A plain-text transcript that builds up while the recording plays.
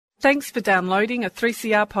Thanks for downloading a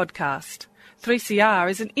 3CR podcast.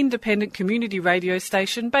 3CR is an independent community radio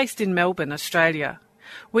station based in Melbourne, Australia.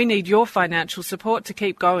 We need your financial support to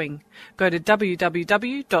keep going. Go to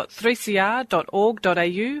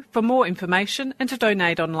www.3cr.org.au for more information and to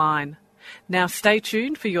donate online. Now stay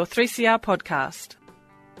tuned for your 3CR podcast.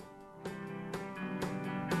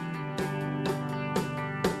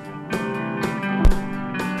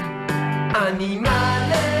 Animales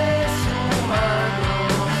humanos,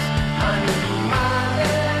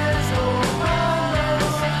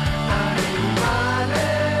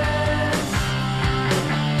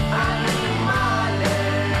 animales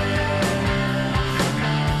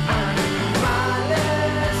humanos,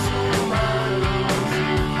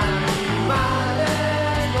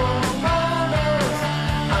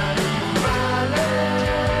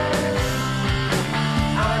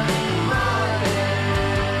 animales, animales, animales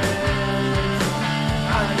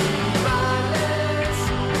humanos,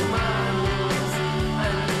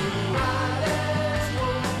 animales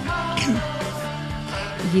humanos,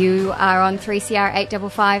 You are on 3CR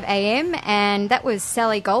 855 AM, and that was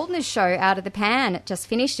Sally Goldner's show, Out of the Pan. It just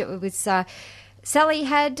finished. It was Sally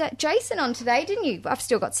had Jason on today, didn't you? I've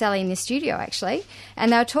still got Sally in the studio, actually.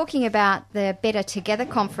 And they were talking about the Better Together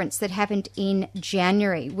conference that happened in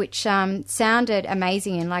January, which sounded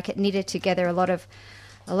amazing and like it knitted together a lot of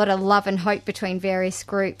love and hope between various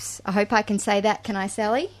groups. I hope I can say that. Can I,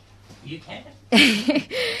 Sally? You can.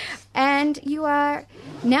 And you are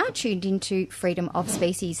now tuned into Freedom of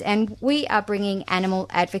Species, and we are bringing animal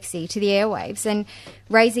advocacy to the airwaves and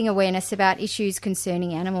raising awareness about issues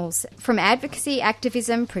concerning animals, from advocacy,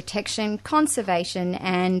 activism, protection, conservation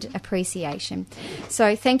and appreciation.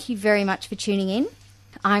 So thank you very much for tuning in.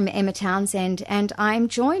 I'm Emma Townsend, and I'm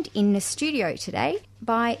joined in the studio today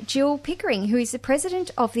by Jill Pickering, who is the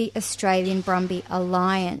president of the Australian Brumby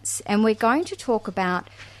Alliance, and we're going to talk about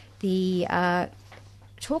the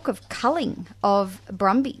talk of culling of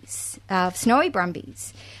brumbies, snowy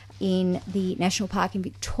brumbies, in the National Park in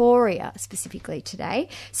Victoria specifically today.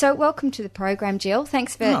 So welcome to the program, Jill.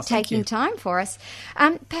 Thanks for taking time for us.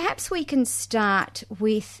 Perhaps we can start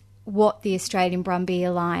with what the Australian Brumby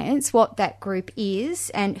Alliance, what that group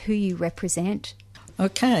is and who you represent.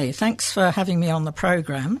 Okay, thanks for having me on the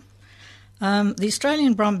program. The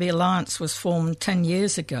Australian Brumby Alliance was formed 10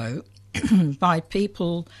 years ago by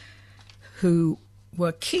people who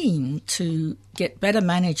were keen to get better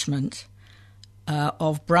management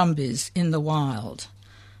of brumbies in the wild,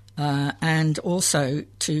 and also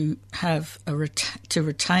to have to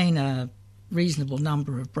retain a reasonable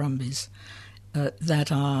number of brumbies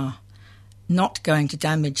that are not going to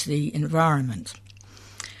damage the environment.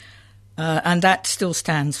 And that still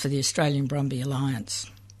stands for the Australian Brumby Alliance.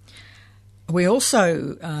 We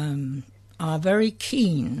also are very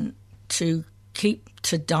keen to keep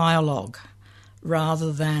to dialogue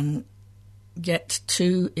rather than get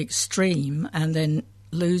too extreme and then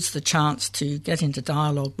lose the chance to get into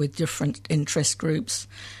dialogue with different interest groups,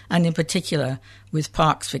 and in particular with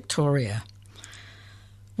Parks Victoria.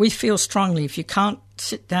 We feel strongly if you can't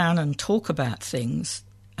sit down and talk about things,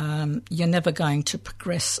 you're never going to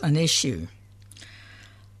progress an issue.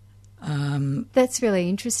 That's really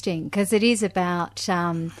interesting, because it is about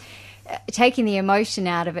taking the emotion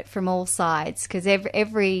out of it from all sides, because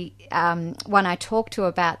every one I talk to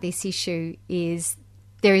about this issue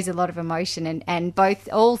there is a lot of emotion, and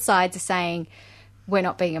all sides are saying we're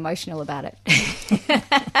not being emotional about it.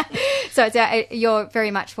 So you're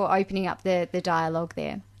very much for opening up the dialogue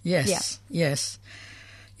there. Yes, yes.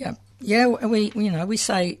 Yeah, we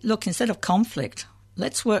say, look, instead of conflict,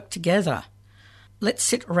 let's work together. Let's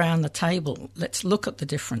sit around the table. Let's look at the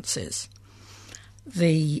differences.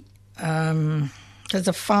 There's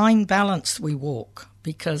a fine balance we walk,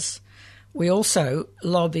 because we also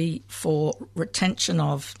lobby for retention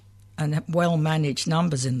of and well-managed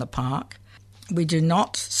numbers in the park. We do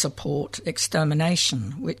not support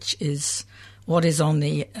extermination, which is what is on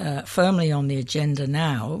the firmly on the agenda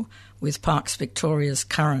now with Parks Victoria's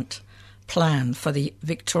current plan for the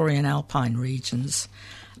Victorian Alpine regions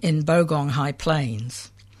in Bogong High Plains.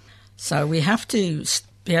 So we have to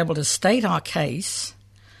be able to state our case,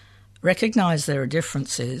 recognise there are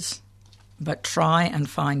differences, but try and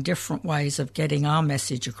find different ways of getting our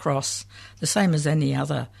message across, the same as any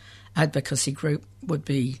other advocacy group would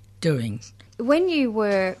be doing. When you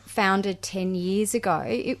were founded 10 years ago,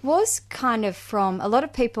 it was kind of from a lot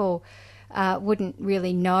of people wouldn't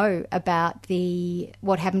really know about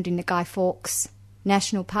what happened in the Guy Fawkes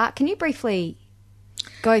National Park. Can you briefly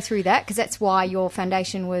go through that? Because that's why your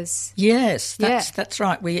foundation was... Yes, that's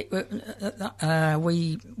right. We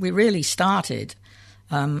really started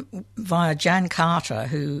via Jan Carter,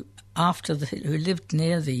 who lived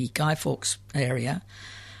near the Guy Fawkes area,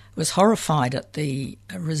 was horrified at the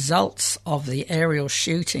results of the aerial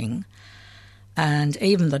shooting, and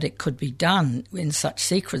even that it could be done in such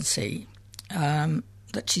secrecy,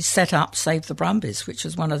 that she set up Save the Brumbies, which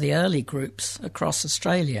was one of the early groups across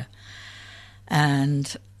Australia.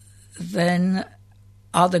 And then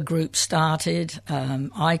other groups started.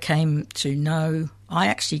 I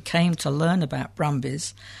actually came to learn about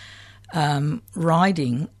Brumbies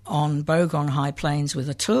riding on Bogong High Plains with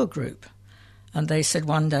a tour group. And they said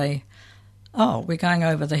one day, "Oh, we're going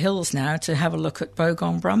over the hills now to have a look at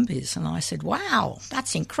Bogong Brumbies." And I said, "Wow,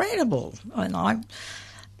 that's incredible."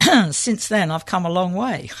 And since then, I've come a long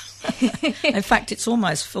way. In fact, it's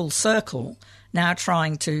almost full circle now,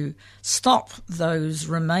 trying to stop those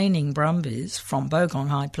remaining Brumbies from Bogong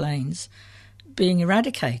High Plains being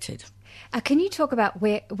eradicated. Can you talk about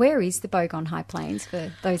where is the Bogong High Plains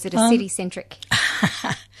for those that are city-centric?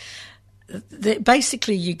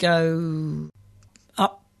 Basically, you go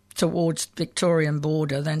up towards Victorian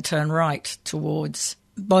border, then turn right towards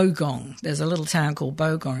Bogong. There's a little town called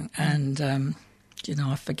Bogong, and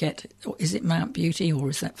I forget, is it Mount Beauty or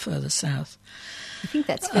is that further south? I think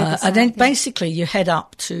that's further south. And then basically you head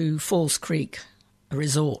up to Falls Creek, a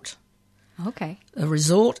resort. Okay. A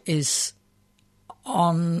resort is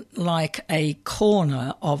on like a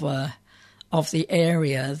corner of the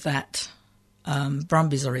area that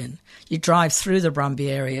Brumbies are in. You drive through the Brumby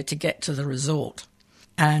area to get to the resort.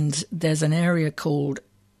 And there's an area called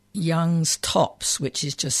Young's Tops, which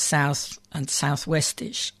is just south and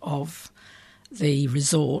southwestish of the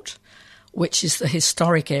resort, which is the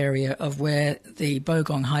historic area of where the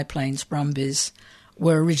Bogong High Plains Brumbies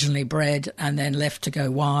were originally bred and then left to go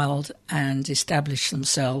wild and establish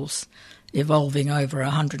themselves, evolving over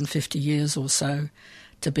 150 years or so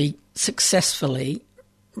to be successfully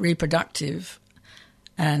reproductive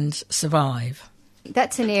and survive.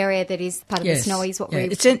 That's an area that is part of the Snowies.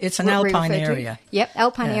 It's an alpine area. Yep,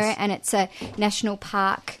 alpine area, and it's a national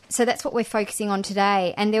park. So that's what we're focusing on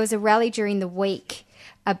today. And there was a rally during the week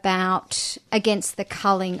against the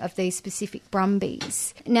culling of these specific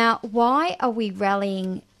Brumbies. Now, why are we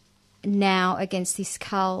rallying now against this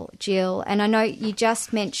cull, Jill? And I know you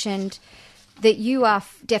just mentioned that you are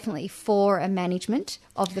definitely for a management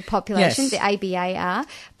of the population, yes. The ABA are,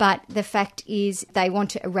 but the fact is they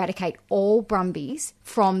want to eradicate all Brumbies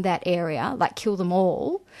from that area, like kill them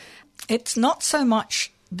all. It's not so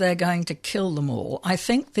much they're going to kill them all. I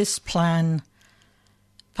think this plan,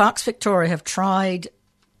 Parks Victoria have tried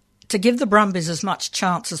to give the Brumbies as much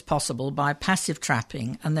chance as possible by passive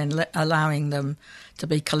trapping and then allowing them to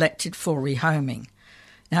be collected for rehoming.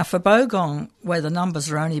 Now, for Bogong, where the numbers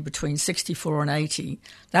are only between 64 and 80,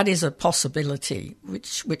 that is a possibility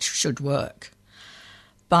which should work.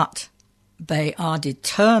 But they are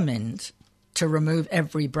determined to remove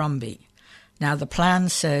every Brumby. Now, the plan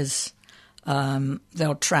says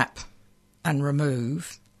they'll trap and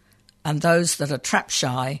remove, and those that are trap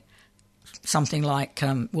shy, something like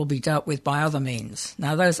will be dealt with by other means.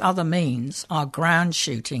 Now, those other means are ground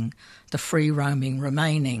shooting the free-roaming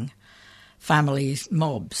remaining families,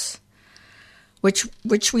 mobs,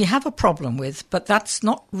 which we have a problem with, but that's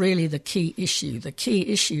not really the key issue. The key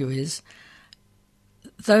issue is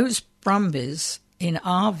those Brumbies, in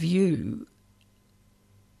our view,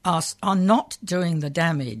 are not doing the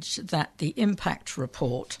damage that the impact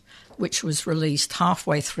report, which was released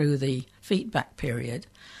halfway through the feedback period,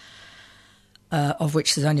 of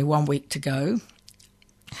which there's only 1 week to go,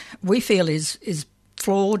 we feel is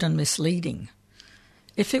flawed and misleading.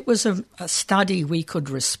 If it was a study we could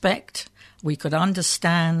respect, we could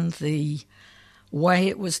understand the way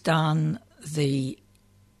it was done, the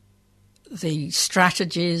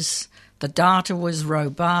strategies, the data was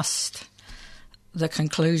robust, the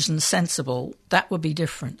conclusions sensible, that would be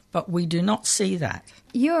different. But we do not see that.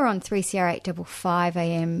 You're on 3CR 855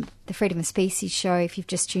 AM, the Freedom of Species show, if you've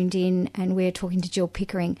just tuned in, and we're talking to Jill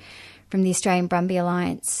Pickering from the Australian Brumby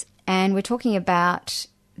Alliance. And we're talking about,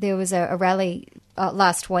 there was a rally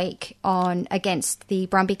last week against the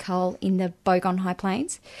Brumby cull in the Bogong High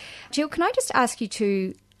Plains. Jill, can I just ask you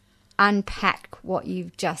to unpack what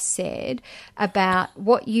you've just said about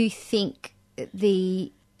what you think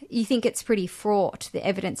you think it's pretty fraught, the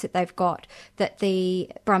evidence that they've got that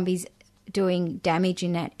the Brumbies doing damage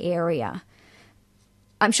in that area.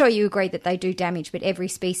 I'm sure you agree that they do damage, but every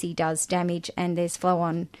species does damage, and there's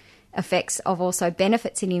flow-on effects of also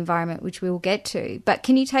benefits in the environment, which we will get to. But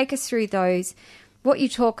can you take us through those, what you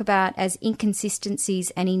talk about as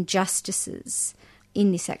inconsistencies and injustices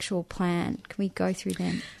in this actual plan? Can we go through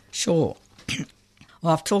them? Sure.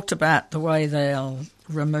 Well, I've talked about the way they'll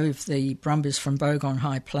remove the brumbies from Bogong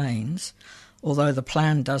High Plains, although the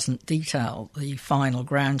plan doesn't detail the final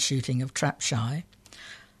ground shooting of Trapshy.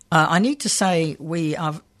 I need to say we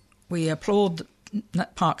applaud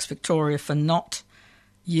Parks Victoria for not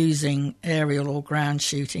using aerial or ground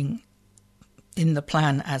shooting in the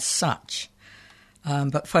plan as such,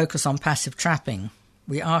 but focus on passive trapping.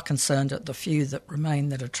 We are concerned at the few that remain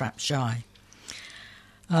that are trap shy.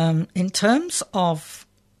 In terms of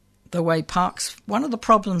the way Parks, one of the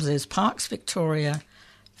problems is Parks Victoria,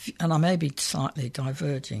 and I may be slightly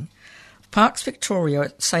diverging, Parks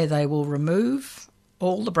Victoria say they will remove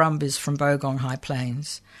all the brumbies from Bogong High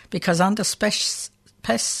Plains because under pest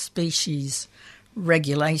species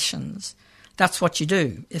regulations, that's what you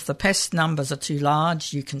do. If the pest numbers are too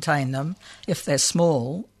large, you contain them. If they're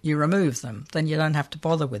small, you remove them. Then you don't have to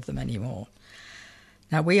bother with them anymore.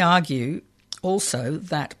 Now, we argue also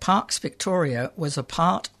that Parks Victoria was a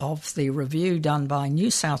part of the review done by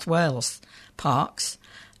New South Wales Parks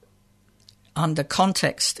under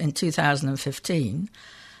context in 2015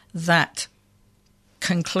 that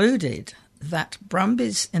concluded that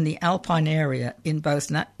brumbies in the alpine area in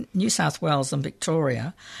both New South Wales and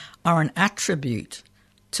Victoria are an attribute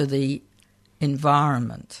to the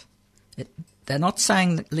environment. They're not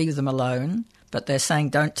saying leave them alone, but they're saying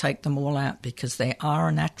don't take them all out because they are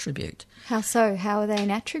an attribute. How so? How are they an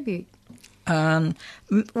attribute? Well,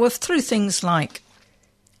 through things like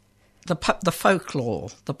the folklore,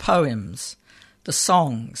 the poems, the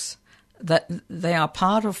songs, that they are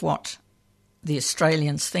part of what the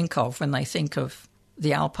Australians think of when they think of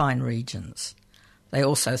the alpine regions. They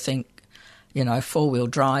also think, four-wheel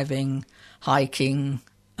driving, hiking,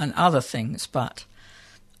 and other things. But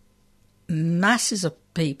masses of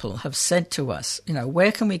people have said to us,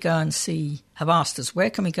 where can we go and see, have asked us,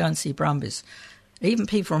 where can we go and see brumbies? Even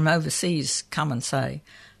people from overseas come and say,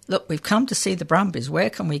 look, we've come to see the brumbies,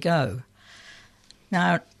 where can we go?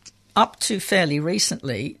 Now, up to fairly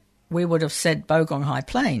recently, we would have said Bogong High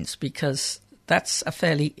Plains because that's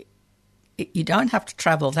you don't have to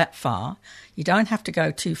travel that far, you don't have to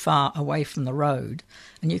go too far away from the road,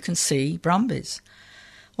 and you can see brumbies.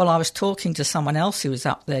 Well, I was talking to someone else who was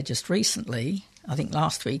up there just recently, I think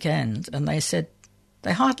last weekend, and they said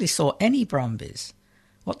they hardly saw any brumbies.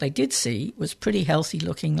 What they did see was pretty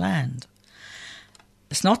healthy-looking land.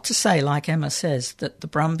 It's not to say, like Emma says, that the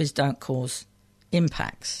brumbies don't cause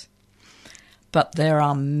impacts, but there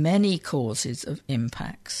are many causes of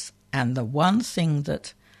impacts, and the one thing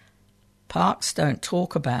that parks don't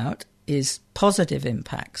talk about is positive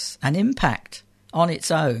impacts. An impact on its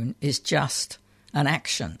own is just an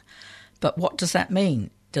action. But what does that mean?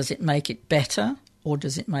 Does it make it better or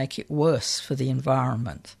does it make it worse for the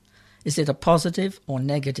environment? Is it a positive or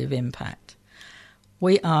negative impact?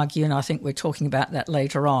 We argue, and I think we're talking about that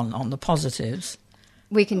later on the positives.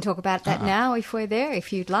 We can talk about that now if we're there,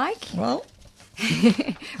 if you'd like. Well,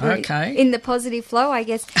 okay. In the positive flow, I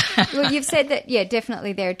guess. Well, you've said that,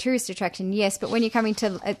 definitely they're a tourist attraction, yes, but when you're coming to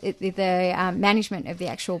the management of the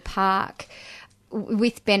actual park,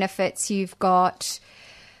 with benefits, you've got,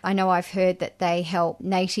 I know I've heard that they help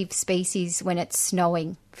native species when it's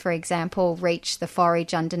snowing, for example, reach the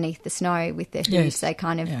forage underneath the snow with their hooves. Yes. They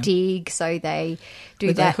kind of dig, so they do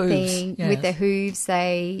With that their hooves, thing. yes. With their hooves,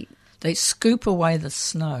 they scoop away the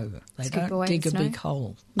snow. They Scoop don't away dig the a snow? big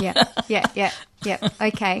hole. Yeah.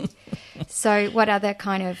 Okay. So what other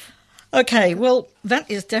kind of... Okay, well,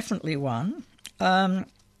 that is definitely one.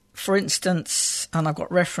 For instance, and I've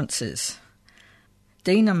got references,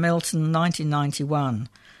 Dina Milton, 1991,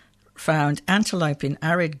 found antelope in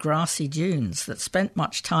arid grassy dunes that spent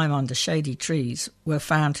much time under shady trees were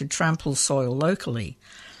found to trample soil locally,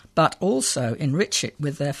 but also enrich it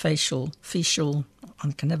with their facial,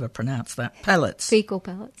 I can never pronounce that, pellets. Fecal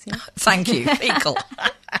pellets, yeah. Thank you, fecal.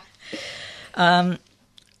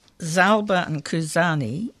 Zalba and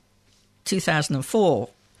Kuzani, 2004,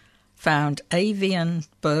 found avian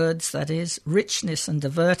birds, that is, richness and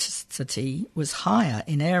diversity was higher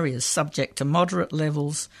in areas subject to moderate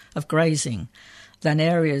levels of grazing than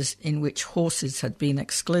areas in which horses had been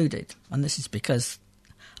excluded. And this is because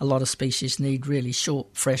a lot of species need really short,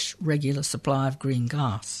 fresh, regular supply of green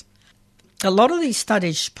grass. A lot of these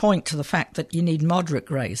studies point to the fact that you need moderate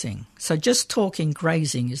grazing. So just talking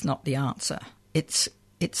grazing is not the answer. It's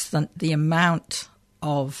the amount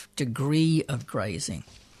of degree of grazing.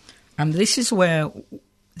 And this is where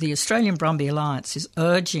the Australian Brumby Alliance is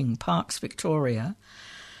urging Parks Victoria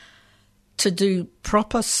to do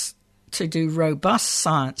robust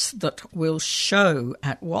science that will show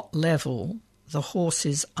at what level the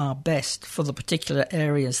horses are best for the particular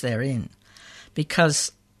areas they're in.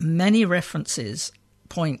 Because many references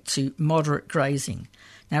point to moderate grazing.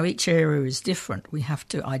 Now, each area is different. We have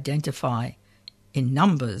to identify in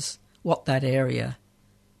numbers what that area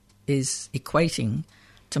is equating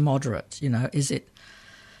to moderate. You know, is it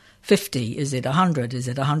 50? Is it 100? Is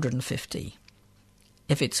it 150?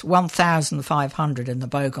 If it's 1,500 in the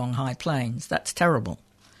Bogong High Plains, that's terrible.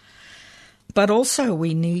 But also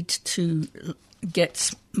we need to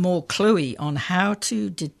get more cluey on how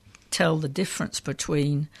to tell the difference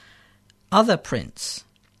between other prints.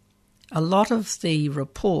 A lot of the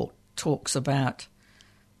report talks about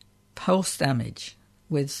horse damage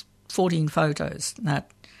with 14 photos. Now,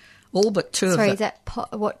 all but two Sorry, of is them.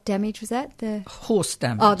 that what damage was that? The Horse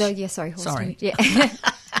damage. Oh, yeah, sorry, horse Sorry. damage. Yeah.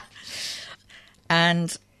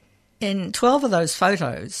 And in 12 of those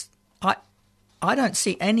photos, I don't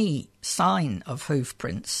see any sign of hoof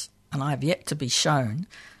prints, and I have yet to be shown,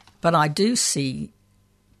 but I do see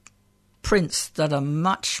prints that are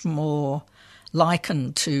much more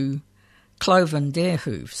likened to cloven deer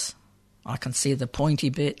hooves. I can see the pointy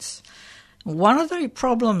bits. One of the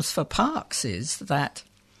problems for Parkes is that,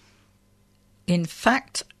 in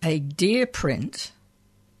fact, a deer print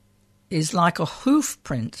is like a hoof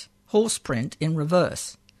print, horse print in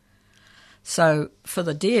reverse. So for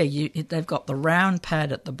the deer, they've got the round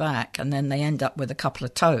pad at the back, and then they end up with a couple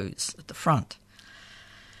of toes at the front.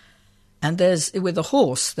 And with a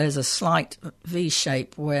horse, there's a slight V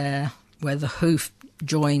shape where the hoof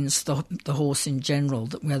joins the horse in general,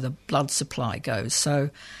 where the blood supply goes. So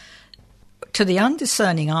to the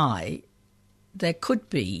undiscerning eye, there could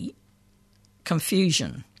be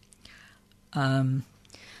confusion,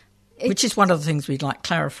 which is one of the things we'd like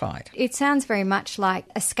clarified. It sounds very much like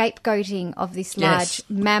a scapegoating of this large Yes.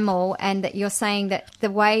 mammal, and that you're saying that the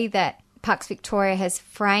way that Parks Victoria has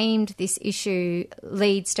framed this issue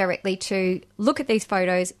leads directly to look at these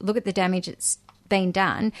photos, look at the damage that's been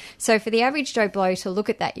done. So for the average Joe Blow to look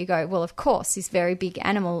at that, you go, well, of course, this very big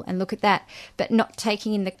animal, and look at that, but not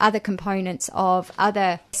taking in the other components of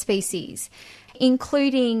other species,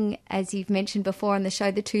 including, as you've mentioned before on the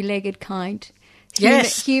show, the two-legged kind.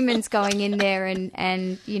 Yes. Humans going in there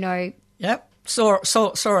and you know. Yep. Saw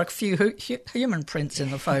a few human prints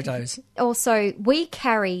in the photos. Also, we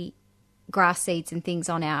carry grass seeds and things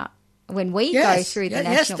on when we go through the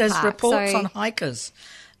national Yes, there's park. reports So- on hikers,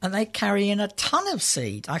 and they carry in a ton of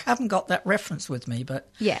seed. I haven't got that reference with me, but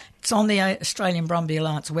Yeah. it's on the Australian Brumby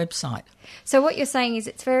Alliance website. So what you're saying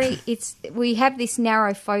is we have this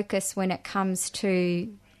narrow focus when it comes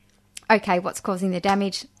to, okay, what's causing the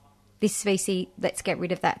damage? This species, let's get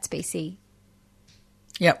rid of that species.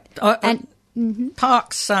 Yep.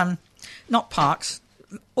 Parks, not Parks,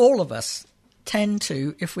 all of us tend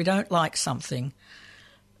to, if we don't like something,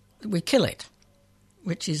 we kill it,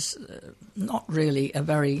 which is not really a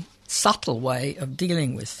very subtle way of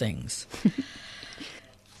dealing with things.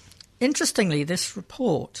 Interestingly, this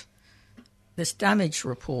damage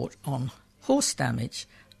report on horse damage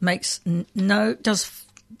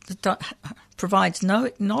provides no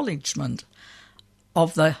acknowledgement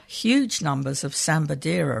of the huge numbers of Samba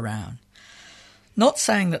deer around. Not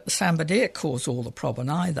saying that the Samba deer cause all the problem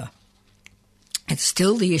either. It's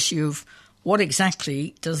still the issue of what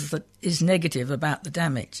exactly is negative about the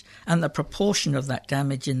damage and the proportion of that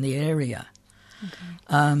damage in the area.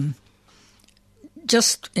 Okay.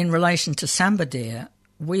 Just in relation to Samba deer,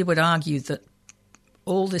 we would argue that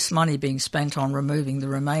all this money being spent on removing the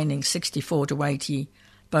remaining 64 to 80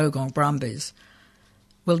 Bogong brumbies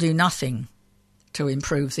will do nothing to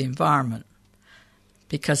improve the environment,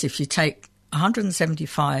 because if you take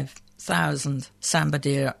 175,000 Samba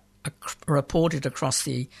deer reported across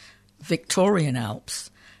the Victorian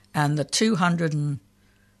Alps and the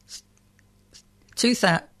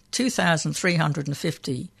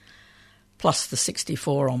 2,350 plus the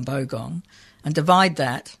 64 on Bogong, and divide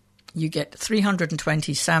that, you get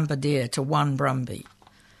 320 Samba deer to one brumby.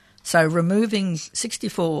 So removing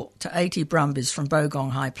 64 to 80 brumbies from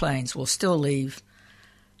Bogong High Plains will still leave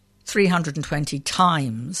 320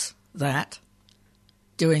 times that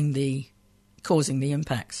causing the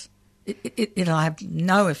impacts. It'll have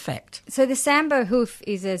no effect. So the Samba hoof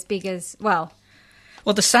is as big as, well,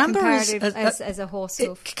 the Samba comparative is as a horse it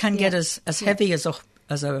hoof. can get as heavy as a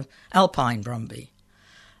alpine brumby.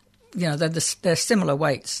 You know, they're similar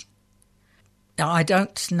weights. Now, I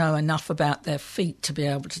don't know enough about their feet to be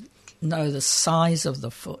able to know the size of the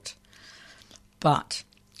foot, but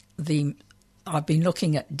I've been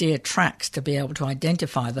looking at deer tracks to be able to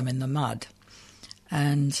identify them in the mud,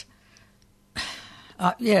 and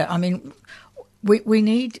I mean, we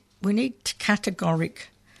need categoric,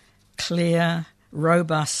 clear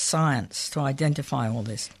robust science to identify all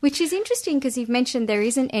this. Which is interesting because you've mentioned there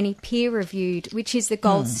isn't any peer-reviewed, which is the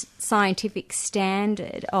gold scientific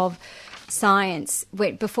standard of science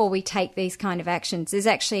before we take these kind of actions. There's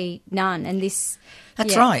actually none, and this...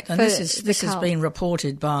 That's right, and this has been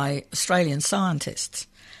reported by Australian scientists.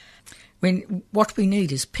 What we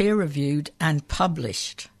need is peer-reviewed and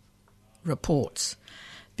published reports,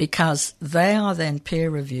 because they are then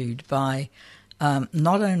peer-reviewed by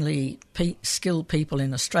not only skilled people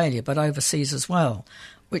in Australia but overseas as well,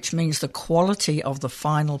 which means the quality of the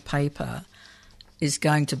final paper is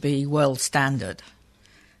going to be world standard.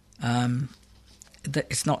 That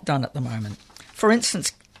it's not done at the moment. For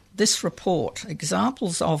instance, this report,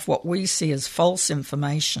 examples of what we see as false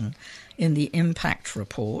information in the impact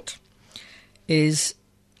report, is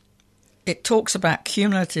it talks about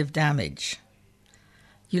cumulative damage.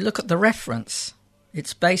 You look at the reference,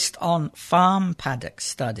 it's based on farm paddock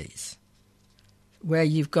studies, where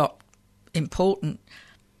you've got incredible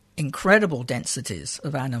densities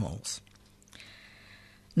of animals.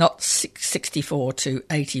 Not 64 to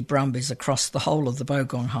 80 brumbies across the whole of the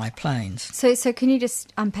Bogong High Plains. So can you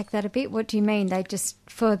just unpack that a bit? What do you mean? They just,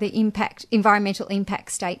 for the environmental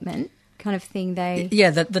impact statement kind of thing, they...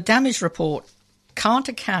 Yeah, the damage report can't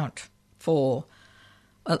account for...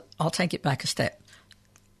 I'll take it back a step.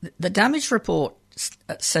 The damage report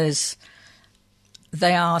says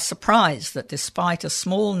they are surprised that despite a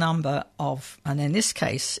small number of, and in this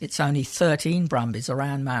case it's only 13 brumbies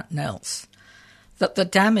around Mount Nels, that the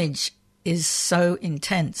damage is so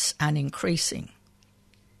intense and increasing.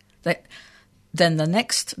 That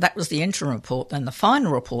was the interim report. Then the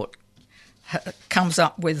final report comes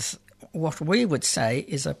up with what we would say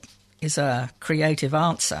is a creative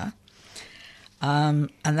answer,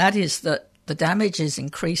 and that is that the damage is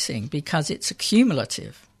increasing because it's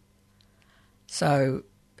accumulative. So,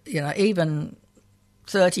 even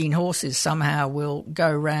 13 horses somehow will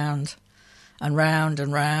go round and round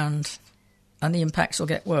and round, and the impacts will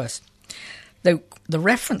get worse. The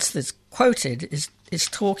reference that's quoted is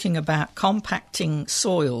talking about compacting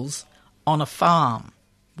soils on a farm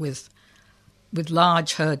with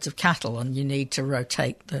large herds of cattle, and you need to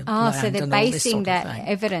rotate the land. So they're and all this basing sort of that thing.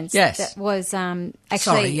 evidence Yes. that was actually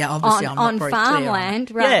Sorry, obviously I'm not on very clear on farmland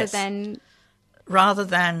that. Rather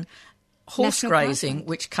than horse National grazing, parkland.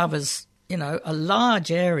 which covers a large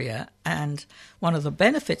area, and one of the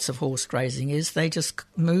benefits of horse grazing is they just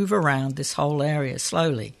move around this whole area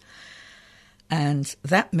slowly, and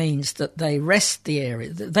that means that they rest the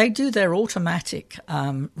area. They do their automatic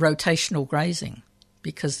rotational grazing,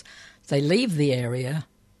 because they leave the area,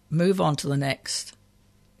 move on to the next,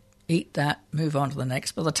 eat that, move on to the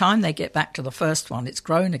next. By the time they get back to the first one, it's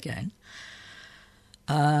grown again,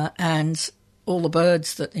 and all the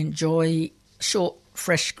birds that enjoy short,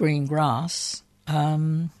 fresh green grass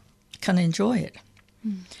can enjoy it.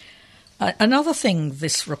 Another thing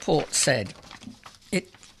this report said,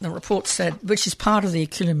 which is part of the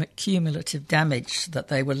cumulative damage that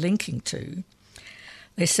they were linking to,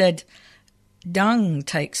 they said dung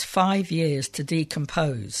takes 5 years to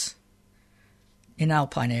decompose in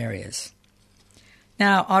alpine areas.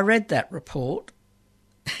 Now, I read that report.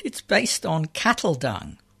 It's based on cattle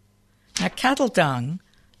dung. Now, cattle dung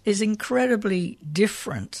is incredibly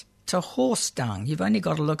different to horse dung. You've only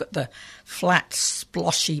got to look at the flat,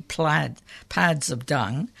 sploshy pads of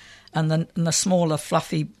dung and the smaller,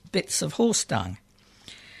 fluffy bits of horse dung.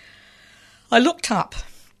 I looked up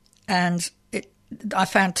and I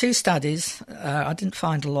found 2 studies, I didn't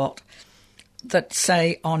find a lot, that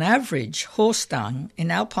say on average horse dung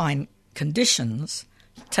in alpine conditions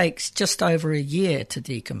takes just over a year to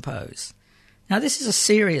decompose. Now, this is a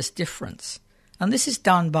serious difference, and this is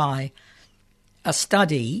done by a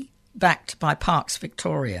study backed by Parks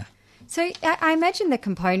Victoria. So I imagine the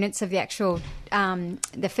components of the actual,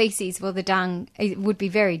 the faeces, well, the dung, it would be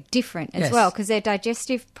very different as Yes. well, because their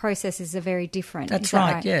digestive processes are very different. That's Is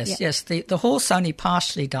that right, yes, Yeah. yes. The horse only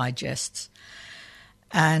partially digests,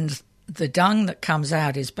 and the dung that comes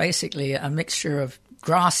out is basically a mixture of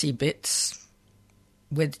grassy bits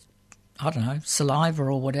with, I don't know, saliva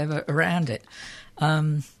or whatever around it.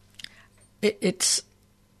 It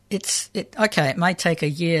may take a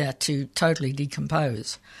year to totally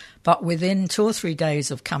decompose, but within 2 or 3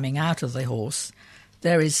 days of coming out of the horse,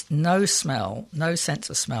 there is no smell, no sense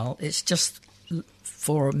of smell. It's just,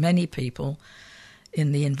 for many people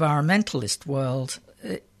in the environmentalist world,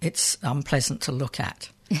 it's unpleasant to look at.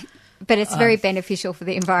 But it's very beneficial for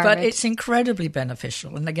the environment. But it's incredibly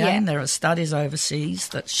beneficial. And again, there are studies overseas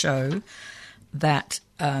that show that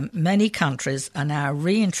many countries are now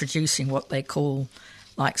reintroducing what they call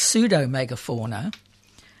like pseudo-megafauna,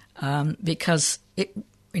 because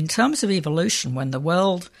in terms of evolution, when the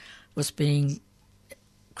world was being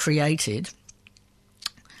created,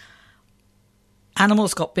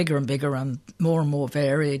 animals got bigger and bigger and more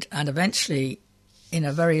varied, and eventually, in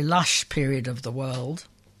a very lush period of the world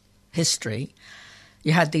history,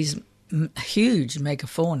 you had these huge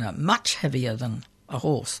megafauna, much heavier than a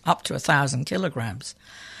horse, up to 1,000 kilograms.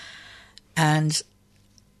 And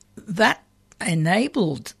that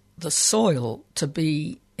enabled the soil to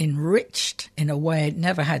be enriched in a way it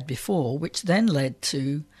never had before, which then led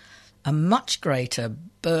to a much greater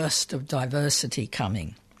burst of diversity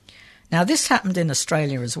coming. Now, this happened in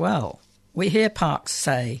Australia as well. We hear parks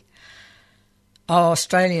say, oh,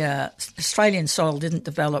 Australian soil didn't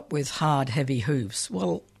develop with hard, heavy hooves.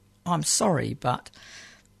 Well, I'm sorry, but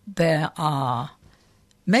there are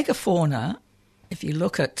megafauna, if you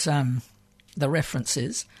look at the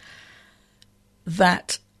references,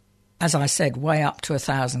 that, as I said, weigh up to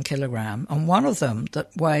 1,000 kilogram, and one of them that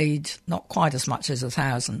weighed not quite as much as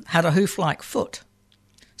 1,000 had a hoof-like foot.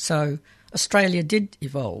 So Australia did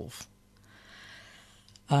evolve.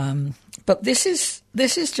 But this is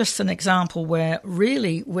just an example where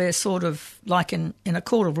really we're sort of like in a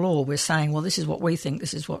court of law, we're saying, well, this is what we think,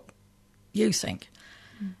 this is what you think.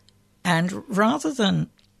 And rather than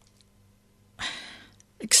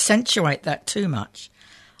accentuate that too much,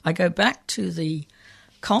 I go back to the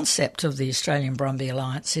concept of the Australian Brumby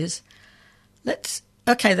Alliance is,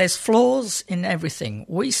 there's flaws in everything.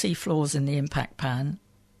 We see flaws in the impact pan.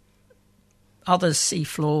 Others see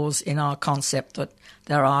flaws in our concept that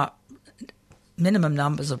there are minimum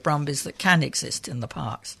numbers of brumbies that can exist in the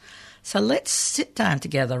parks. So let's sit down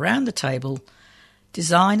together around the table,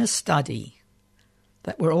 design a study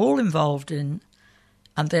that we're all involved in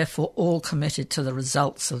and therefore all committed to the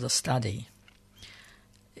results of the study.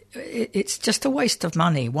 It's just a waste of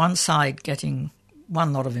money, one side getting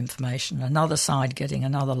one lot of information, another side getting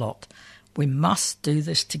another lot. We must do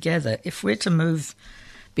this together if we're to move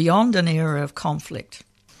beyond an era of conflict.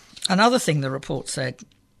 Another thing the report said,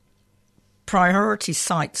 priority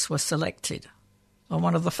sites were selected. Well,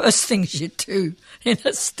 one of the first things you do in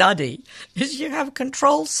a study is you have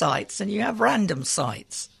control sites and you have random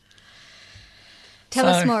sites. Tell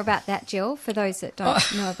us more about that, Jill, for those that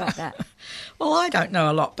don't know about that. Well, I don't know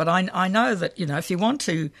a lot, but I know that, if you want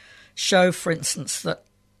to show, for instance, that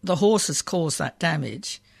the horses cause that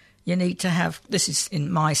damage, you need to have, this is in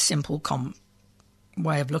my simple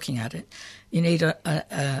way of looking at it, you need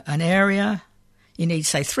an area, you need,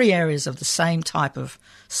 say, 3 areas of the same type of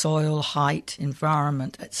soil, height,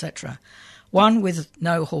 environment, etc. One with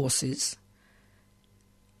no horses,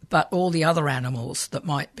 but all the other animals that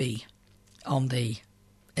might be on the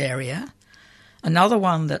area, another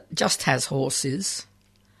one that just has horses,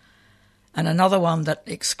 and another one that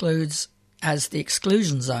excludes, as the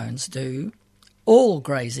exclusion zones do, all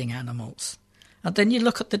grazing animals. And then you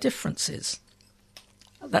look at the differences.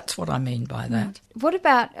 That's what I mean by that. What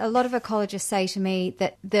about, a lot of ecologists say to me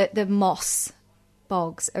that the moss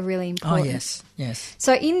bogs are really important. Oh, yes.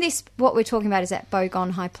 So in this, what we're talking about is that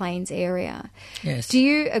Bogon High Plains area. Yes. Do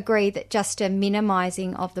you agree that just a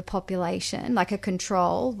minimising of the population, like a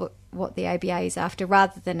control, what the ABA is after,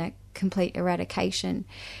 rather than a complete eradication,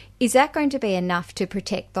 is that going to be enough to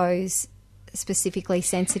protect those specifically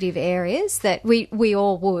sensitive areas that we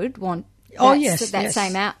all would want? That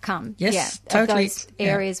same outcome. Yes, totally. Of those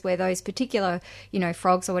areas where those particular,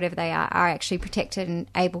 frogs or whatever they are actually protected and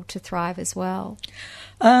able to thrive as well.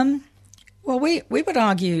 Well, we would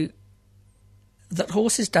argue that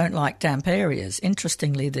horses don't like damp areas.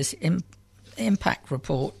 Interestingly, this impact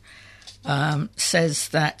report says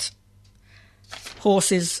that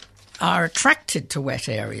horses are attracted to wet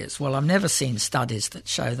areas. Well, I've never seen studies that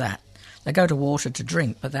show that. They go to water to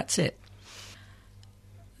drink, but that's it.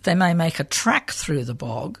 They may make a track through the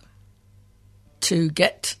bog to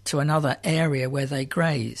get to another area where they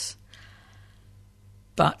graze.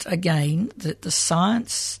 But again, the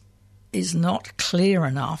science is not clear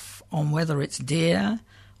enough on whether it's deer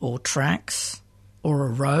or tracks or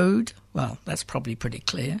a road. Well, that's probably pretty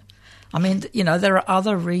clear. I mean, there are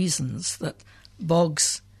other reasons that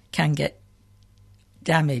bogs can get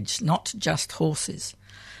damaged, not just horses.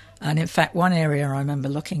 And in fact, one area I remember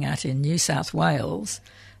looking at in New South Wales,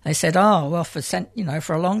 they said,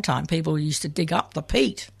 for a long time, people used to dig up the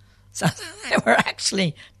peat. So they were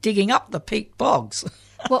actually digging up the peat bogs.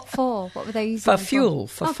 What for? What were they using? For fuel,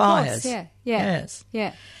 for fires. Course, yeah. Yes.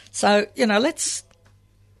 Yeah. So, let's,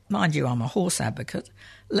 mind you, I'm a horse advocate.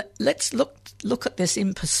 Let's look at this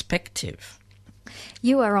in perspective.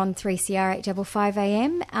 You are on 3CR 855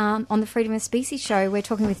 AM. On the Freedom of Species show, we're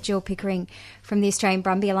talking with Jill Pickering from the Australian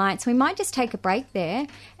Brumby Alliance. We might just take a break there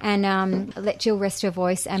and let Jill rest her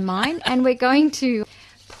voice and mine. And we're going to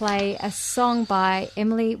play a song by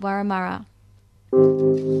Emily Waramara.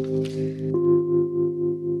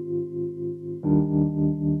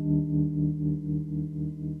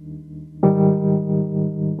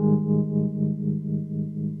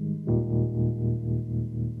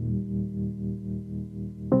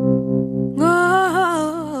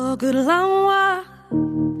 Oh, good long while,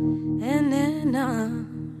 and then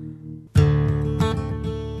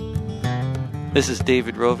This is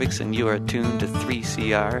David Rovix, and you are tuned to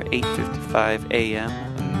 3CR 855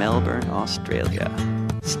 AM, Melbourne, Australia.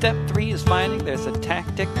 Step 3 is finding there's a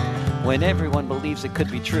tactic when everyone believes it could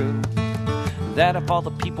be true. That if all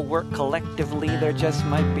the people work collectively, there just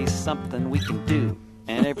might be something we can do,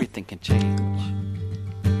 and everything can change.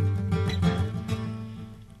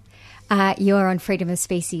 You're on Freedom of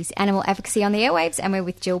Species Animal Advocacy on the airwaves, and we're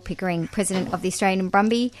with Jill Pickering, President of the Australian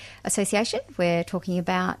Brumby Association. We're talking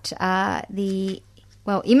about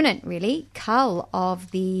imminent, really, cull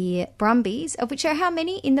of the Brumbies, of which are how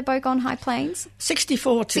many in the Bogon High Plains?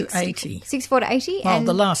 64 to 80. 64 to 80? Well,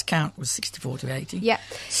 the last count was 64 to 80. Yeah.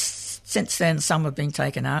 Since then, some have been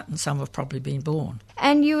taken out and some have probably been born.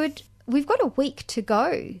 And we've got a week to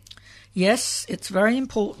go. Yes, it's very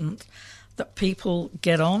important that people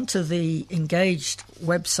get onto the engaged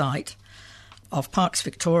website of Parks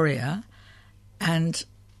Victoria and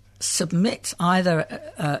submit either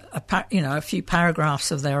a few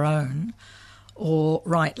paragraphs of their own or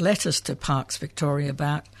write letters to Parks Victoria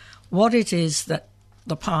about what it is that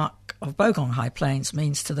the Park of Bogon High Plains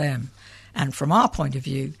means to them, and from our point of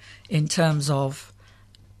view in terms of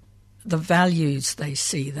the values they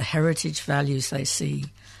see, the heritage values they see,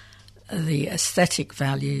 the aesthetic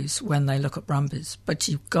values when they look at brumbies. But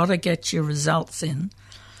you've got to get your results in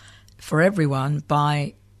for everyone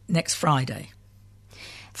by next Friday,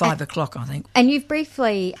 5 o'clock, I think. And you've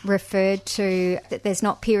briefly referred to that there's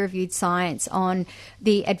not peer-reviewed science on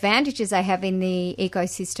the advantages they have in the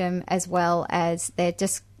ecosystem, as well as they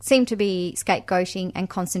just seem to be scapegoating and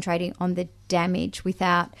concentrating on the damage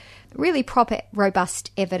without really proper,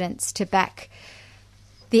 robust evidence to back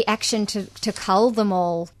the action to cull them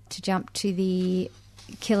all, to jump to the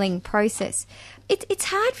killing process. It's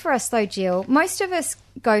hard for us though, Jill. Most of us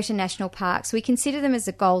go to national parks. We consider them as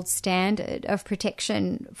a gold standard of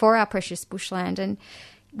protection for our precious bushland, and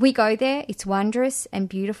we go there. It's wondrous and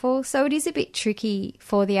beautiful. So it is a bit tricky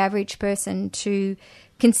for the average person to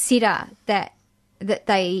consider that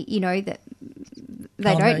they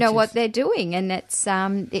don't know what they're doing, and it's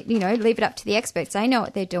leave it up to the experts. They know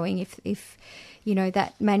what they're doing. If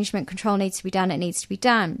that management control needs to be done, it needs to be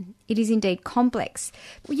done. It is indeed complex.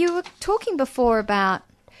 You were talking before about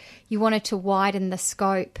you wanted to widen the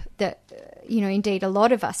scope that, indeed a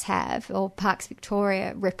lot of us have, or Parks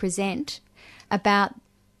Victoria represent, about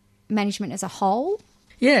management as a whole.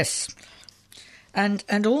 Yes.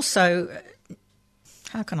 And also,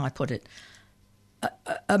 how can I put it,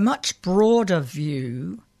 a much broader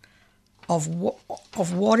view of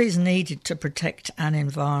what is needed to protect an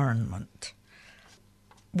environment.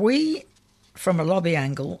 We, from a lobby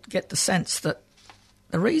angle, get the sense that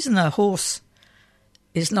the reason a horse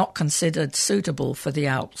is not considered suitable for the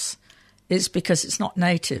Alps is because it's not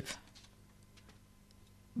native.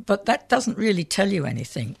 But that doesn't really tell you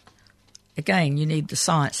anything. Again, you need the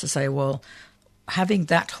science to say, well, having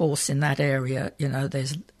that horse in that area,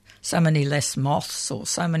 there's so many less moths or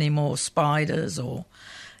so many more spiders, or,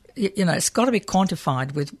 it's got to be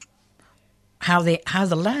quantified with how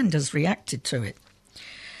the land has reacted to it.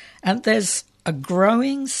 And there's a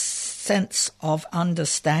growing sense of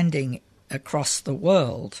understanding across the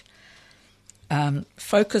world,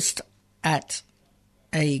 focused at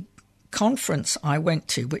a conference I went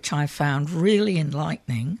to, which I found really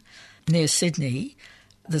enlightening, near Sydney.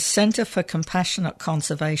 The Centre for Compassionate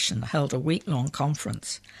Conservation held a week-long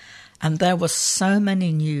conference, and there were so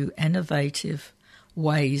many new innovative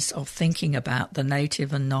ways of thinking about the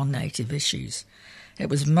native and non-native issues. It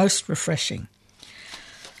was most refreshing.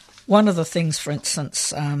 One of the things, for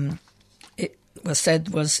instance, it was said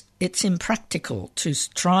was it's impractical to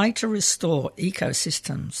try to restore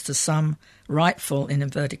ecosystems to some rightful, in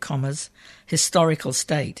inverted commas, historical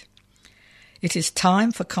state. It is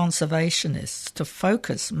time for conservationists to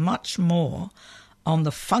focus much more on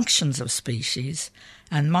the functions of species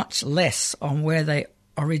and much less on where they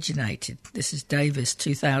originated. This is Davis,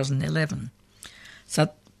 2011.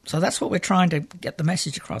 So that's what we're trying to get the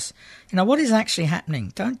message across. What is actually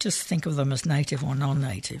happening? Don't just think of them as native or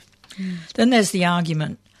non-native. Then there's the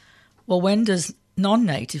argument, well, when does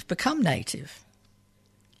non-native become native.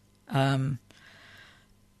 And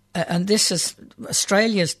this is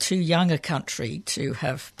Australia's too young a country to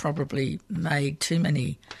have probably made too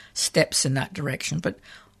many steps in that direction. But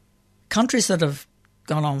countries that have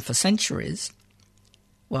gone on for centuries,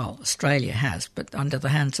 well, Australia has, but under the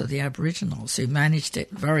hands of the Aboriginals who managed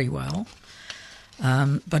it very well.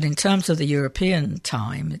 But in terms of the European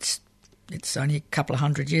time, it's only a couple of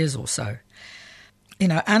hundred years or so. You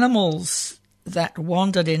know, animals that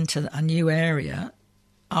wandered into a new area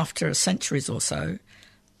after centuries or so,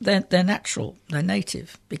 they're natural, they're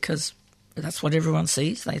native, because that's what everyone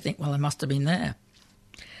sees. They think, well, they must have been there.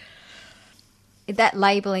 That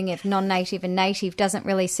labelling of non-native and native doesn't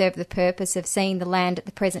really serve the purpose of seeing the land at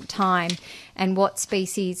the present time and what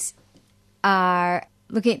species are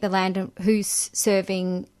looking at the land and who's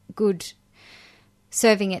serving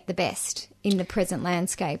it the best in the present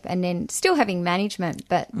landscape, and then still having management,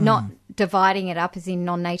 but not dividing it up as in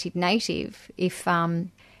non-native, native. If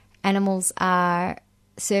animals are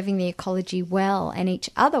serving the ecology well and each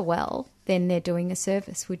other well, then they're doing a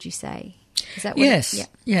service, would you say? Is that what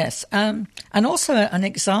Yes. And also an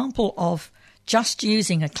example of just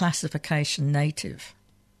using a classification native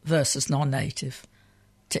versus non-native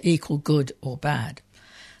to equal good or bad.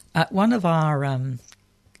 At one of our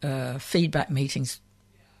feedback meetings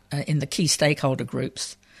in the key stakeholder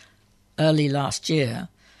groups early last year,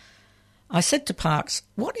 I said to Parkes,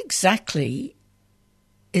 what exactly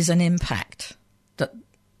is an impact that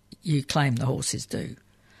you claim the horses do?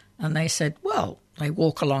 And they said, well, they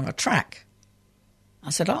walk along a track. I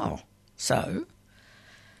said, oh, so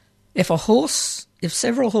if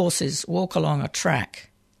several horses walk along a track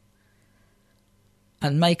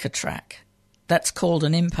and make a track, that's called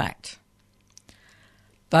an impact.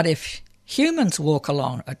 But if humans walk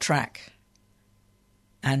along a track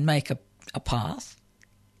and make a path,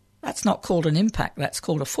 that's not called an impact, that's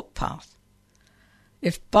called a footpath.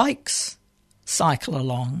 If bikes cycle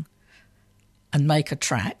along and make a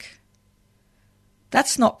track,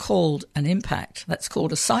 that's not called an impact, that's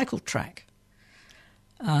called a cycle track.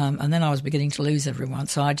 And then I was beginning to lose everyone,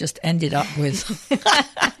 so I just ended up with...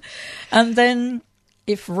 And then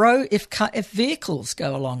if vehicles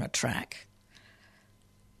go along a track,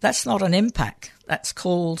 that's not an impact, that's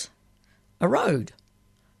called a road.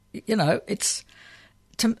 You know,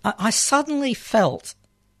 I suddenly felt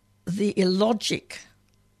the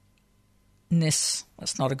illogicness,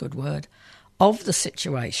 that's not a good word, of the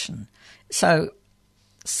situation. So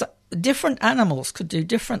different animals could do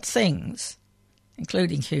different things,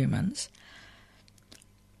 including humans,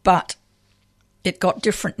 but it got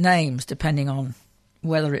different names depending on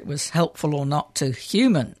whether it was helpful or not to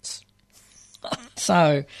humans.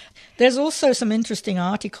 So there's also some interesting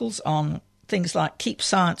articles on things like Keep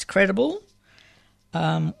Science Credible,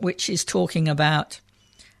 which is talking about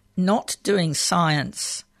not doing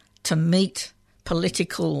science to meet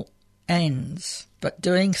political ends, but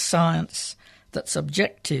doing science that's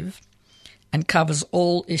objective and covers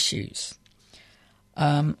all issues.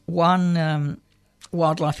 One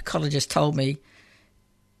wildlife ecologist told me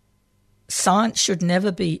science should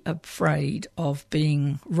never be afraid of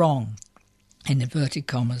being wrong, in inverted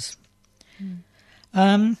commas.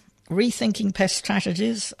 Rethinking pest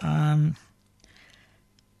strategies,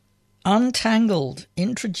 untangled,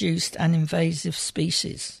 introduced and invasive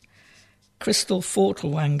species. Crystal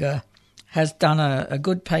Fortelwanger has done a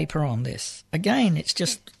good paper on this. Again, it's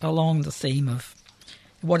just along the theme of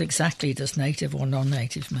what exactly does native or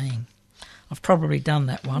non-native mean. I've probably done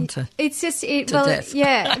that one to death.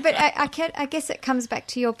 Yeah, but I guess it comes back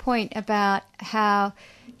to your point about how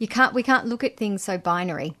we can't look at things so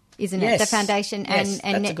binary, isn't it? The foundation that's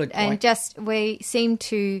a good point. And just we seem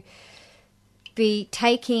to be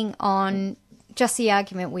taking on just the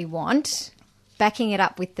argument we want, backing it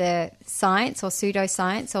up with the science or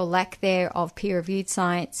pseudoscience or lack there of peer-reviewed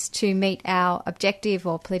science to meet our objective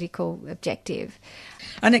or political objective.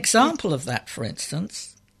 An example of that, for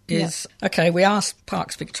instance, is, we asked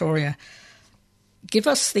Parks Victoria, give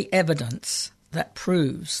us the evidence that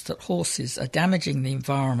proves that horses are damaging the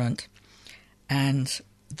environment and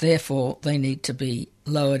therefore they need to be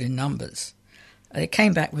lowered in numbers. They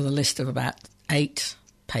came back with a list of about 8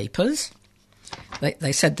 papers.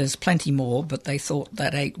 They said there's plenty more, but they thought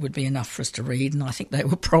that 8 would be enough for us to read, and I think they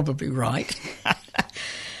were probably right.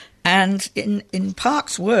 And in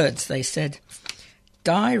Park's words, they said,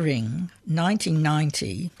 Dyring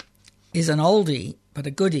 1990 is an oldie but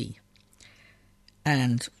a goodie,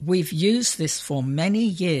 and we've used this for many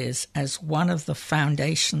years as one of the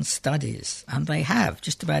foundation studies, and they have.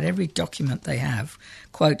 Just about every document they have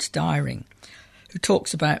quotes Dyring, who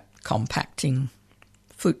talks about compacting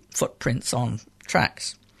footprints on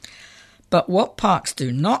tracks. But what parks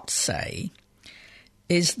do not say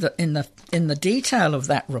is that in the detail of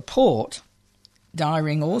that report,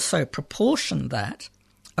 Dyring also proportioned that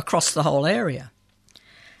across the whole area.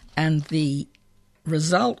 And the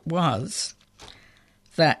result was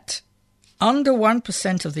that under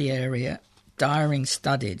 1% of the area Dyring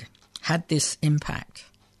studied had this impact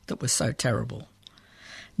that was so terrible.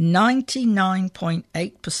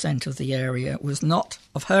 99.8% of the area was not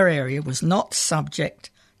subject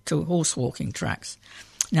to horse walking tracks.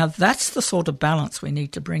 Now that's the sort of balance we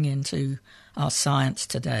need to bring into our science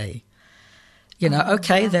today.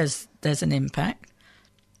 There's an impact,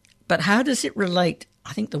 but how does it relate?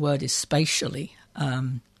 I think the word is spatially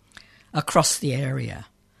across the area.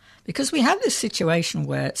 Because we have this situation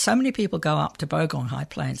where so many people go up to Bogong High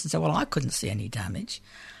Plains and say, well, I couldn't see any damage.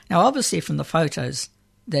 Now, obviously, from the photos,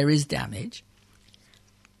 there is damage,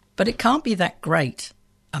 but it can't be that great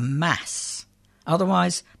a mass.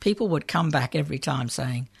 Otherwise, people would come back every time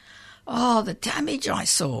saying, oh, the damage I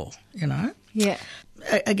saw, Yeah.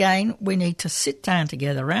 Again, we need to sit down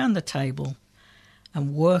together around the table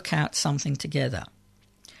and work out something together.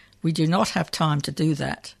 We do not have time to do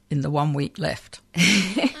that in the 1 week left.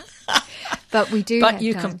 But we do. But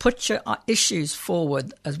you can put your issues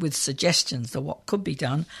forward with suggestions of what could be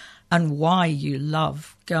done and why you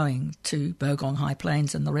love going to Bogong High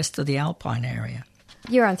Plains and the rest of the Alpine area.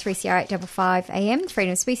 You're on 3CR 855 AM, the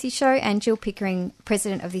Freedom of Species Show, and Jill Pickering,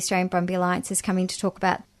 President of the Australian Brumby Alliance, is coming to talk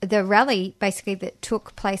about the rally, basically, that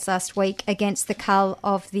took place last week against the cull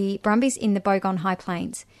of the Brumbies in the Bogong High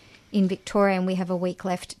Plains in Victoria, and we have a week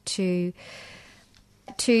left to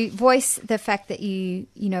voice the fact that you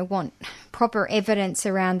want proper evidence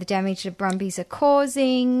around the damage the Brumbies are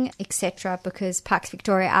causing, etc., because Parks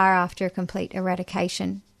Victoria are after a complete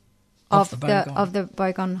eradication of the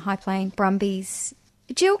Bogong High Plains Brumbies.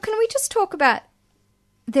 Jill, can we just talk about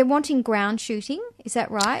they're wanting ground shooting? Is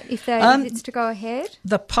that right? If it's to go ahead,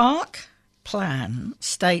 the park plan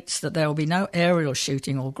states that there will be no aerial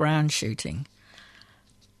shooting or ground shooting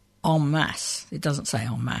en masse. It doesn't say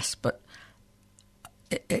en masse, but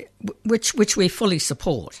which we fully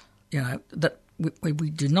support. That we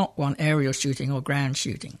do not want aerial shooting or ground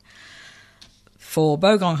shooting. For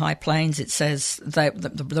Bogong High Plains, it says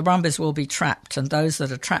the Brumbies will be trapped, and those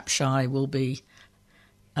that are trap shy will be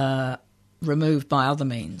removed by other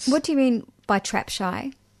means. What do you mean by trap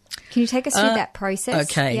shy? Can you take us through that process?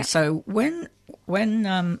 Okay, yep. So when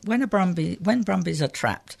Brumbies are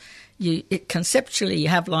trapped, conceptually you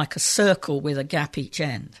have like a circle with a gap each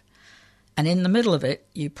end, and in the middle of it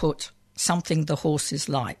you put something the horses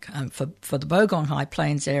like. And for the Bogong High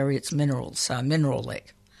Plains area, it's minerals, so a mineral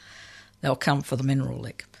lick. They'll come for the mineral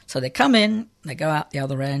lick. So they come in, they go out the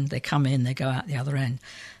other end, they come in, they go out the other end.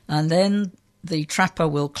 And then the trapper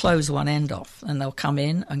will close one end off and they'll come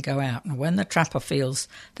in and go out. And when the trapper feels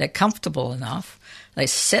they're comfortable enough, they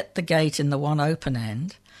set the gate in the one open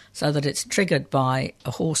end so that it's triggered by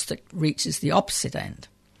a horse that reaches the opposite end.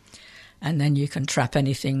 And then you can trap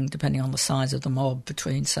anything, depending on the size of the mob,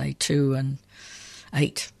 between, say, 2 and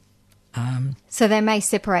 8. So they may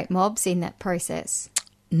separate mobs in that process?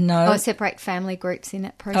 No. Or separate family groups in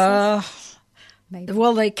that process? Maybe.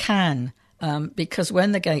 Well, they can, because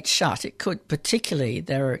when the gate's shut, it could, particularly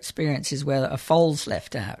there are experiences where a foal's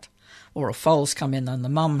left out or a foal's come in and the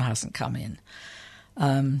mum hasn't come in.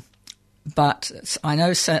 But I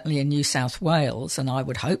know certainly in New South Wales, and I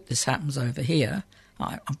would hope this happens over here,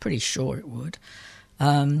 I'm pretty sure it would,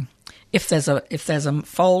 if there's a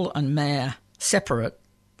foal and mare separate,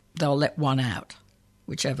 they'll let one out,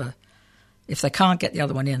 whichever. If they can't get the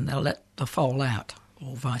other one in, they'll let the foal out,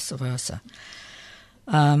 or vice versa.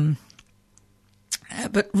 But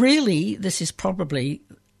really, this is probably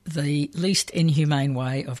the least inhumane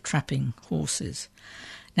way of trapping horses.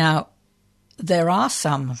 Now, there are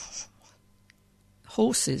some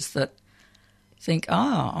horses that think,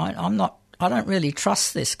 I don't really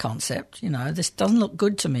trust this concept. This doesn't look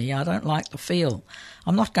good to me. I don't like the feel.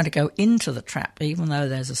 I'm not going to go into the trap, even though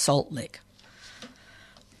there's a salt lick.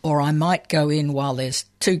 Or I might go in while there's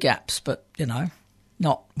 2 gaps, but,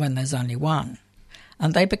 not when there's only 1.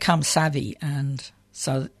 And they become savvy, and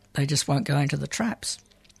so they just won't go into the traps.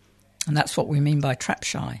 And that's what we mean by trap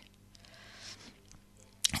shy.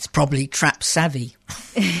 It's probably trap savvy.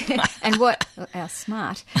 And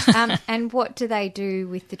smart. And what do they do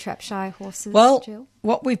with the trap shy horses, Well, Jill?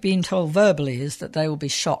 What we've been told verbally is that they will be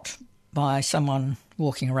shot by someone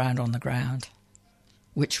walking around on the ground.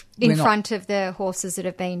 In front of the horses that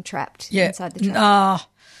have been trapped inside the trap?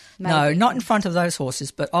 No, not in front of those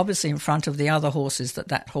horses, but obviously in front of the other horses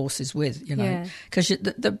that horse is with, Because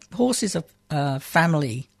the horses are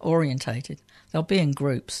family orientated. They'll be in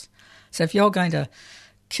groups. So if you're going to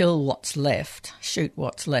kill what's left, shoot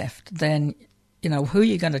what's left, then, who are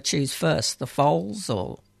you going to choose first, the foals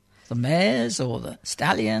or the mares or the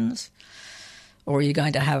stallions? Or are you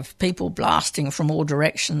going to have people blasting from all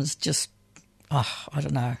directions I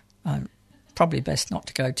don't know. Probably best not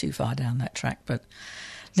to go too far down that track. But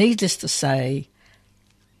needless to say,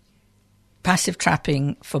 passive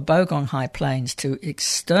trapping for Bogong High Plains to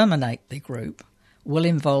exterminate the group will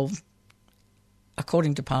involve,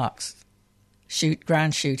 according to Parks,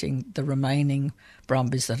 ground shooting the remaining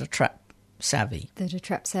brumbies that are trap savvy.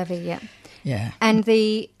 Yeah. Yeah. And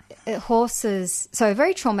the horses, so a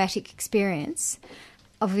very traumatic experience,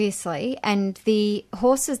 obviously, and the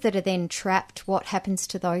horses that are then trapped, what happens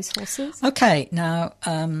to those horses? Okay, now,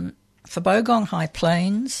 for Bogong High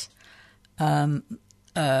Plains, the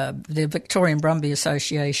Victorian Brumby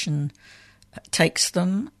Association takes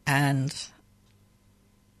them and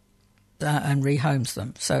rehomes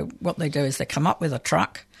them. So what they do is they come up with a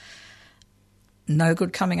truck. No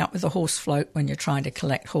good coming up with a horse float when you're trying to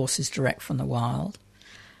collect horses direct from the wild,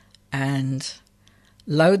 and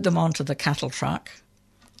load them onto the cattle truck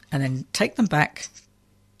and then take them back,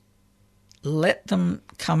 let them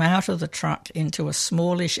come out of the truck into a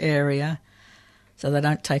smallish area so they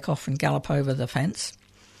don't take off and gallop over the fence.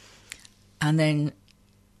 And then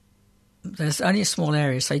there's only a small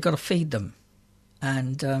area, so you've got to feed them.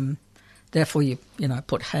 And therefore you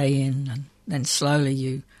put hay in, and then slowly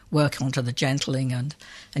you work onto the gentling, and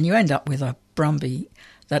you end up with a Brumby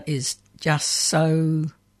that is just so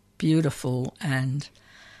beautiful and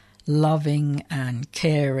loving and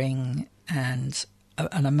caring and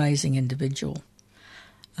an amazing individual.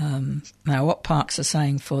 Now, what Parks are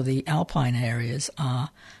saying for the alpine areas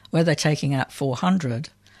are, where they're taking out 400,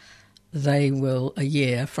 they will, a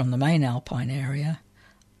year from the main alpine area,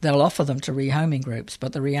 they'll offer them to rehoming groups,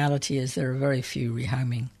 but the reality is there are very few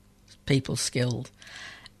rehoming people skilled,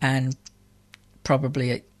 and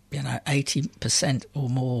probably 80% or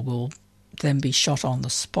more will then be shot on the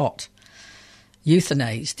spot.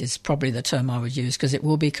 Euthanized is probably the term I would use, because it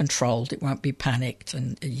will be controlled, it won't be panicked,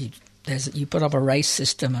 and you put up a race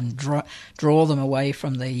system and draw them away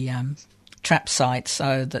from the trap site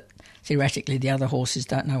so that theoretically the other horses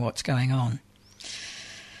don't know what's going on.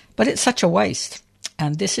 But it's such a waste,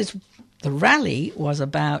 and the rally was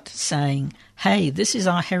about saying, hey, this is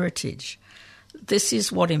our heritage. This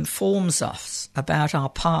is what informs us about our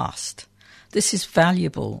past. This is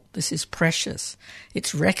valuable. This is precious.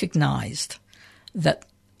 It's recognised that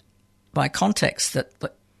by context that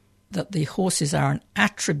the horses are an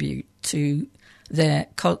attribute to their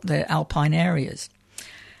alpine areas,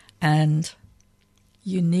 and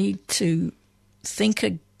you need to think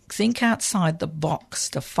outside the box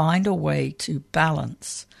to find a way to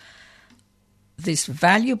balance this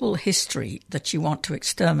valuable history that you want to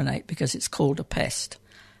exterminate because it's called a pest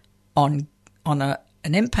on an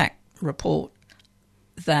impact report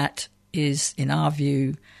that is, in our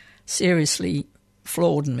view, seriously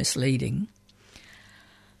flawed and misleading.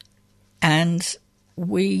 And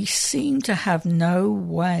we seem to have no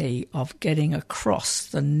way of getting across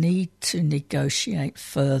the need to negotiate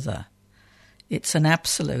further. It's an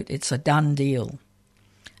absolute, it's a done deal.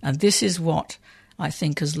 And this is what I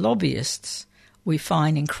think as lobbyists we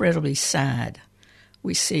find incredibly sad.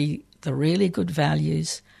 We see the really good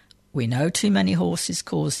values. We know too many horses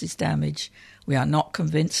cause this damage. We are not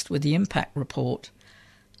convinced with the impact report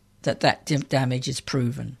that damage is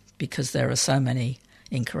proven, because there are so many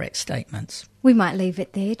incorrect statements. We might leave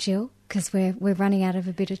it there, Jill, because we're running out of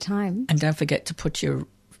a bit of time. And don't forget to put your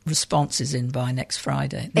responses in by next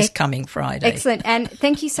Friday, coming Friday. Excellent. And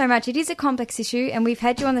thank you so much. It is a complex issue, and we've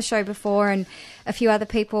had you on the show before and a few other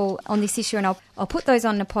people on this issue, and I'll put those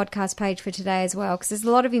on the podcast page for today as well, because there's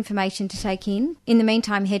a lot of information to take in. In the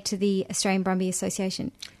meantime, head to the Australian Brumby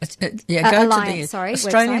Association. Go to the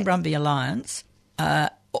Australian Brumby Alliance,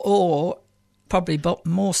 or probably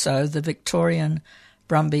more so the Victorian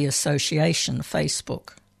Brumby Association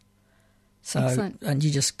Facebook. So, excellent. And you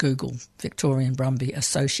just Google Victorian Brumby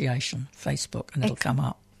Association Facebook and it'll come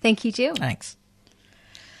up. Thank you, Jill. Thanks.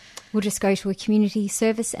 We'll just go to a community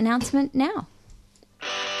service announcement now.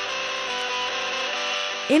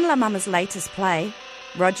 In La Mama's latest play,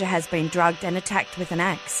 Roger has been drugged and attacked with an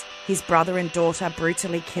axe, his brother and daughter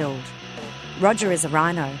brutally killed. Roger is a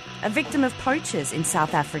rhino, a victim of poachers in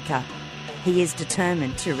South Africa. He is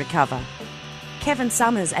determined to recover. Kevin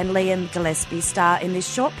Summers and Liam Gillespie star in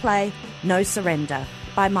this short play, No Surrender,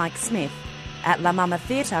 by Mike Smith, at La Mama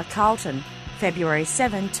Theatre, Carlton, February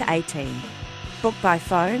 7 to 18. Book by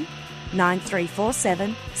phone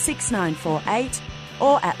 9347 6948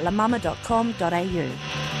 or at lamama.com.au.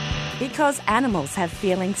 Because animals have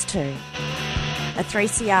feelings too. A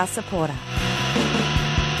 3CR supporter.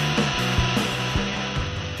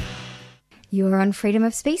 You're on Freedom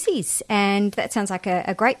of Species, and that sounds like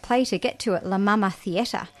a great play to get to at La Mama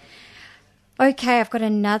Theatre. Okay, I've got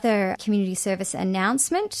another community service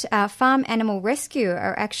announcement. Farm Animal Rescue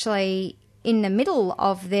are actually in the middle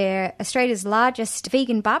of their Australia's largest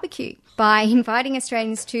vegan barbecue by inviting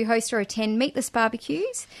Australians to host or attend meatless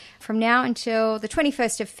barbecues from now until the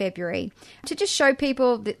 21st of February to just show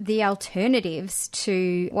people the alternatives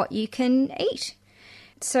to what you can eat.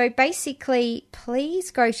 So basically,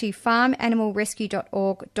 please go to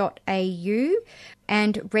farmanimalrescue.org.au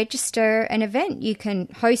and register an event. You can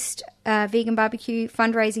host a vegan barbecue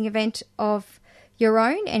fundraising event of your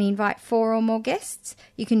own and invite 4 or more guests.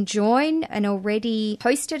 You can join an already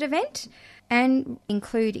hosted event and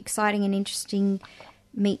include exciting and interesting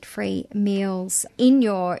meat-free meals in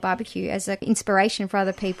your barbecue as an inspiration for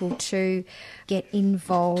other people to get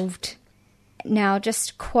involved. Now,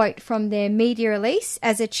 just quote from their media release,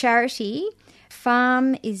 as a charity,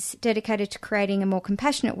 FARM is dedicated to creating a more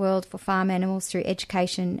compassionate world for farm animals through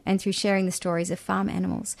education and through sharing the stories of farm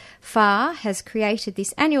animals. FAR has created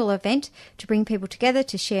this annual event to bring people together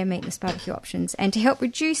to share meatless barbecue options and to help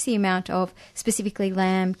reduce the amount of specifically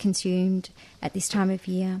lamb consumed at this time of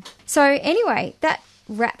year. So anyway, that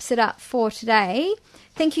wraps it up for today.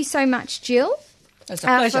 Thank you so much, Jill, It's a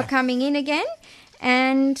pleasure. for coming in again.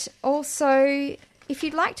 And also, if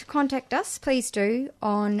you'd like to contact us, please do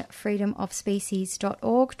on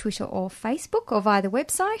freedomofspecies.org, Twitter or Facebook, or via the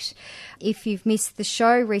website. If you've missed the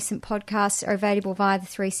show, recent podcasts are available via the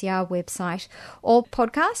 3CR website. All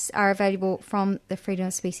podcasts are available from the Freedom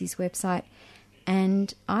of Species website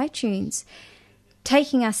and iTunes.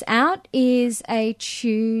 Taking us out is a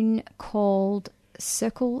tune called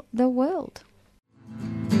Circle the World.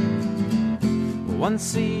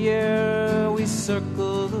 Once a year we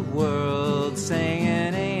circle the world,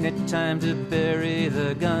 saying ain't it time to bury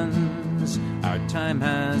the guns. Our time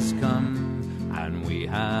has come and we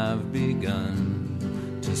have begun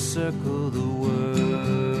to circle the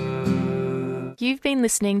world. You've been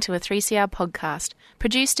listening to a 3CR podcast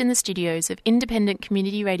produced in the studios of independent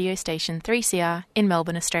community radio station 3CR in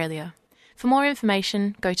Melbourne, Australia. For more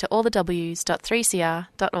information, go to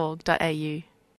allthews.3cr.org.au.